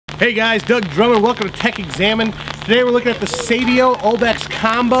Hey guys, Doug Drummond, welcome to Tech Examine. Today we're looking at the Seidio OBEX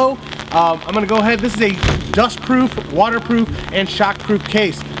combo. I'm going to go ahead, this is a dustproof, waterproof, and shockproof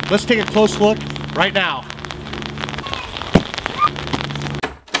case. Let's take a close look right now.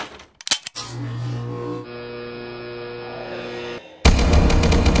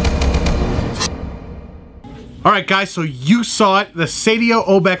 Alright guys, so you saw it. The Seidio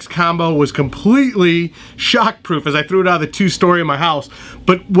OBEX combo was completely shockproof as I threw it out of the two-story in my house.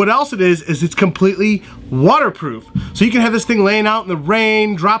 But what else it is it's completely waterproof. So you can have this thing laying out in the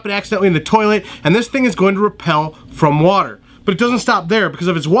rain, drop it accidentally in the toilet, and this thing is going to repel from water. But it doesn't stop there, because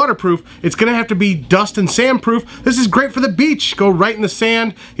if it's waterproof, it's going to have to be dust and sand proof. This is great for the beach. Go right in the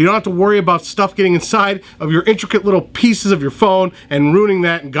sand. You don't have to worry about stuff getting inside of your intricate little pieces of your phone and ruining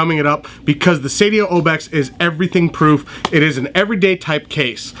that and gumming it up, because the Seidio OBEX is everything proof. It is an everyday type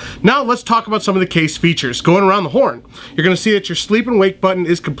case. Now let's talk about some of the case features. Going around the horn, you're going to see that your sleep and wake button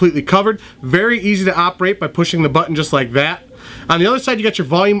is completely covered. Very easy to operate by pushing the button just like that. On the other side, you got your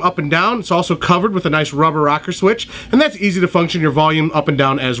volume up and down. It's also covered with a nice rubber rocker switch, and that's easy to function your volume up and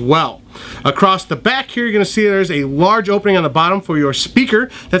down as well. Across the back here, you're going to see there's a large opening on the bottom for your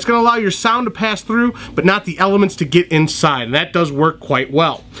speaker that's going to allow your sound to pass through, but not the elements to get inside, and that does work quite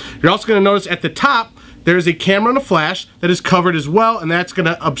well. You're also going to notice at the top, there's a camera and a flash that is covered as well, and that's going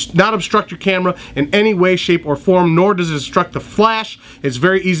to not obstruct your camera in any way, shape, or form, nor does it obstruct the flash. It's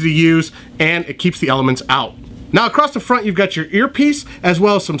very easy to use, and it keeps the elements out. Now across the front, you've got your earpiece as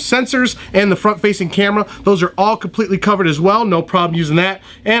well as some sensors and the front-facing camera. Those are all completely covered as well, no problem using that.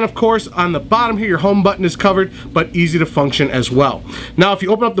 And of course, on the bottom here, your home button is covered, but easy to function as well. Now if you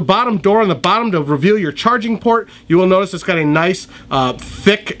open up the bottom door on the bottom to reveal your charging port, you will notice it's got a nice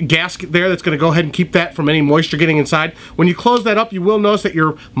thick gasket there that's going to go ahead and keep that from any moisture getting inside. When you close that up, you will notice that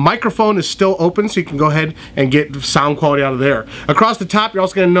your microphone is still open, so you can go ahead and get sound quality out of there. Across the top, you're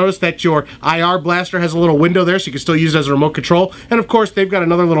also going to notice that your IR blaster has a little window there, so you can still use it as a remote control. And of course, they've got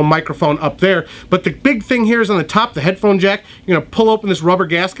another little microphone up there. But the big thing here is on the top, the headphone jack. You're going to pull open this rubber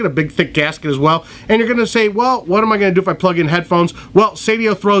gasket, a big thick gasket as well. And you're going to say, well, what am I going to do if I plug in headphones? Well,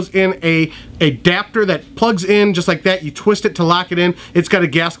 Seidio throws in a adapter that plugs in just like that. You twist it to lock it in. It's got a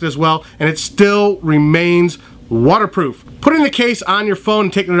gasket as well, and it still remains waterproof. Putting the case on your phone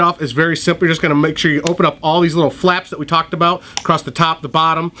and taking it off is very simple. You're just going to make sure you open up all these little flaps that we talked about across the top, the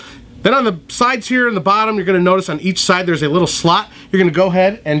bottom. Then on the sides here and the bottom, you're going to notice on each side there's a little slot. You're going to go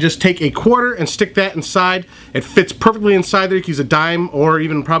ahead and just take a quarter and stick that inside. It fits perfectly inside there. You can use a dime or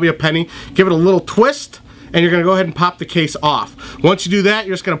even probably a penny. Give it a little twist, and you're going to go ahead and pop the case off. Once you do that,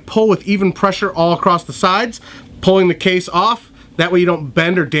 you're just going to pull with even pressure all across the sides, pulling the case off. That way you don't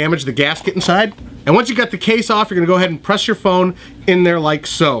bend or damage the gasket inside. And once you got the case off, you're going to go ahead and press your phone in there like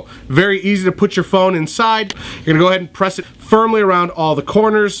so. Very easy to put your phone inside. You're going to go ahead and press it firmly around all the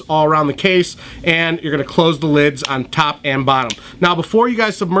corners, all around the case, and you're going to close the lids on top and bottom. Now, before you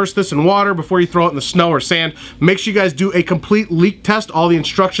guys submerge this in water, before you throw it in the snow or sand, make sure you guys do a complete leak test. All the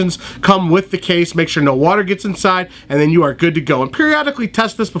instructions come with the case. Make sure no water gets inside, and then you are good to go. And periodically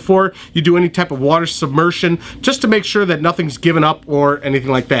test this before you do any type of water submersion, just to make sure that nothing's given up or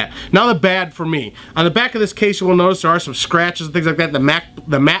anything like that. Now the bad for me. On the back of this case, you will notice there are some scratches and things like that.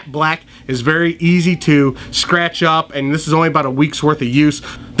 The matte black is very easy to scratch up, and this is only about a week's worth of use.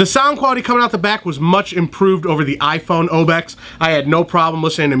 The sound quality coming out the back was much improved over the iPhone OBEX. I had no problem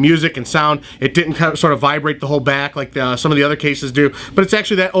listening to music and sound. It didn't kind of sort of vibrate the whole back like some of the other cases do, but it's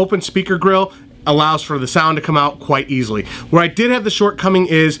actually that open speaker grill allows for the sound to come out quite easily. Where I did have the shortcoming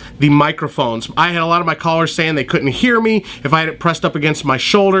is the microphones. I had a lot of my callers saying they couldn't hear me. If I had it pressed up against my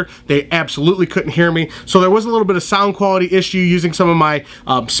shoulder, they absolutely couldn't hear me. So there was a little bit of sound quality issue using some of my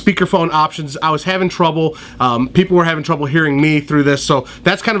speakerphone options. I was having trouble. People were having trouble hearing me through this, so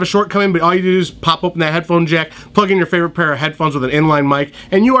that's kind of a shortcoming, but all you do is pop open that headphone jack, plug in your favorite pair of headphones with an inline mic,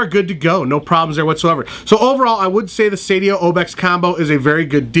 and you are good to go. No problems there whatsoever. So overall, I would say the Seidio OBEX combo is a very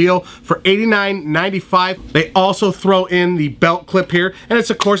good deal. For $89.95. They also throw in the belt clip here, and it's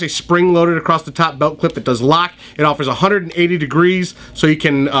of course a spring-loaded across the top belt clip that does lock. It offers 180 degrees, so you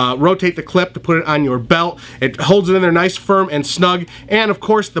can rotate the clip to put it on your belt. It holds it in there nice, firm, and snug, and of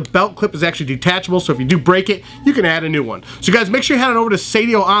course the belt clip is actually detachable, so if you do break it, you can add a new one. So guys, make sure you head on over to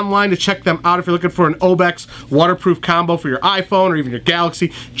Seidio online to check them out if you're looking for an OBEX waterproof combo for your iPhone or even your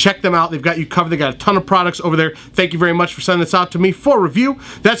Galaxy. Check them out. They've got you covered. They got a ton of products over there. Thank you very much for sending this out to me for review.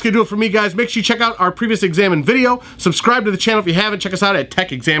 That's going to do it for me, guys. Make sure you check out our previous Examine video. Subscribe to the channel if you haven't. Check us out at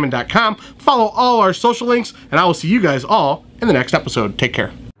techexamine.com. Follow all our social links, and I will see you guys all in the next episode. Take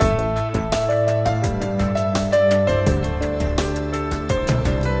care.